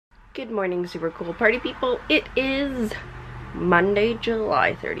Good morning, super cool party people. It is Monday,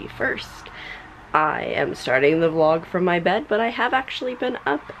 July 31st. I am starting the vlog from my bed, but I have actually been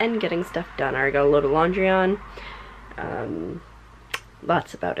up and getting stuff done. I already got a load of laundry on.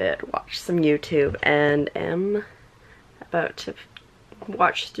 That's about it. Watched some YouTube and am about to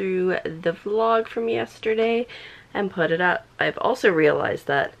watch through the vlog from yesterday and put it up. I've also realized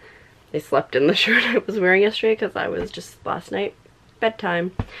that I slept in the shirt I was wearing yesterday because I was just last night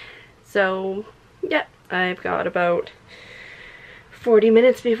bedtime. So yeah, I've got about 40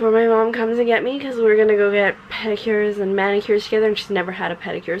 minutes before my mom comes and get me because we're gonna go get pedicures and manicures together, and she's never had a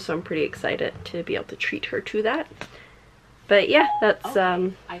pedicure, so I'm pretty excited to be able to treat her to that. But yeah, that's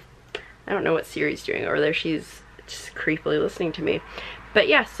I don't know what Siri's doing over there. She's just creepily listening to me. But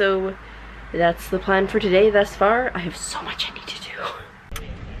yeah, so that's the plan for today thus far. I have so much I need to do.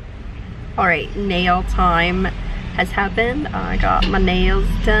 Alright, nail time has happened. I got my nails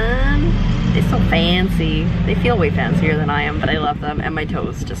done. They're so fancy. They feel way fancier than I am, but I love them, and my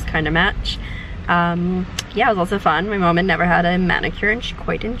toes just kind of match. Yeah, it was also fun. My mom had never had a manicure and she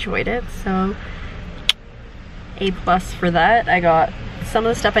quite enjoyed it, so A+ for that. I got some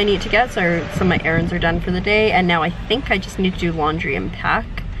of the stuff I need to get, so some of my errands are done for the day, and now I think I just need to do laundry and pack,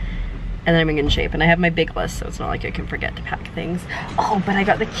 and then I'm in good shape. And I have my big list, so it's not like I can forget to pack things. Oh, but I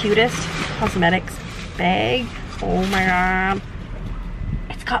got the cutest cosmetics bag. Oh my god.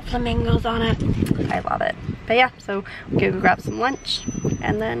 It's got flamingos on it. I love it. But yeah, so we're gonna go grab some lunch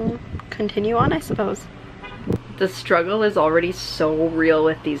and then continue on, I suppose. The struggle is already so real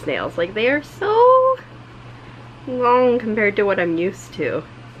with these nails. Like, they are so long compared to what I'm used to.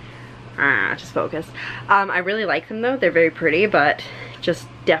 Just focus. I really like them though. They're very pretty, but just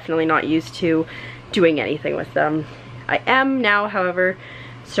definitely not used to doing anything with them. I am now, however,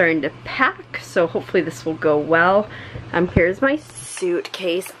 starting to pack, so hopefully this will go well. Here's my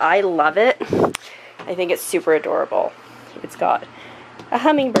suitcase. I love it. I think it's super adorable. It's got a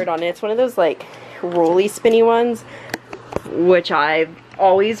hummingbird on it. It's one of those like rolly spinny ones, which I've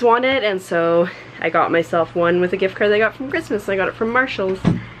always wanted, and so I got myself one with a gift card that I got from Christmas. I got it from Marshall's,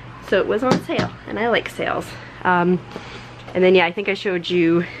 so it was on sale, and I like sales. And then yeah, I think I showed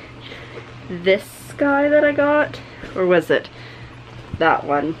you this guy that I got, or was it that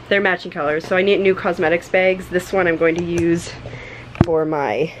one? They're matching colors, so I need new cosmetics bags. This one I'm going to use for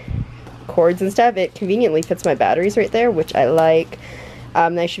my cords and stuff. It conveniently fits my batteries right there, which I like.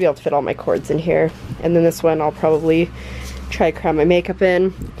 I should be able to fit all my cords in here. And then this one I'll probably try to cram my makeup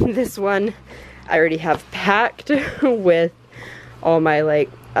in. This one I already have packed with all my like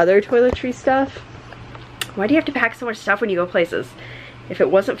other toiletry stuff. Why do you have to pack so much stuff when you go places? If it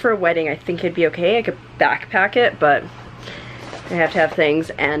wasn't for a wedding, I think it'd be okay. I could backpack it, but I have to have things,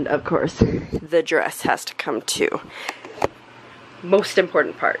 and of course the dress has to come too. Most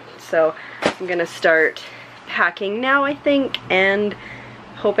important part. So I'm gonna start packing now, I think, and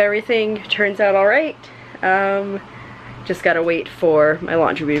hope everything turns out all right. Just gotta wait for my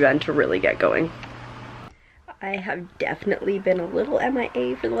laundry to be done to really get going. I have definitely been a little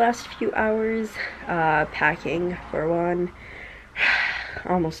MIA for the last few hours. Packing for one.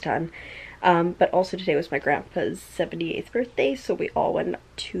 Almost done. But also today was my grandpa's 78th birthday, so we all went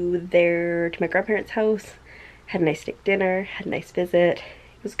to my grandparents' house, had a nice steak dinner, had a nice visit.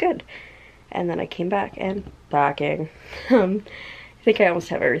 It was good. And then I came back and packing. I think I almost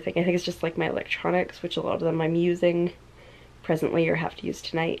have everything. I think it's just like my electronics, which a lot of them I'm using presently or have to use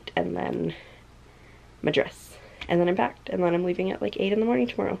tonight, and then my dress. And then I'm packed, and then I'm leaving at like 8 in the morning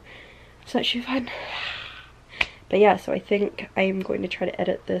tomorrow. So that should be fun. But yeah, so I think I'm going to try to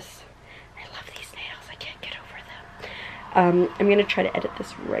edit this. I'm gonna try to edit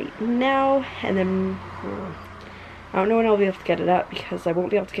this right now, and then I don't know when I'll be able to get it up, because I won't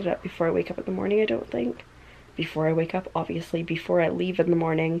be able to get it up before I wake up in the morning, I don't think. Before I wake up, obviously, before I leave in the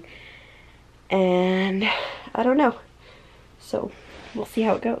morning. And I don't know. So we'll see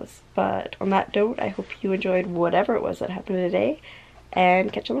how it goes. But on that note, I hope you enjoyed whatever it was that happened today,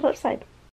 and catch you on the flip side.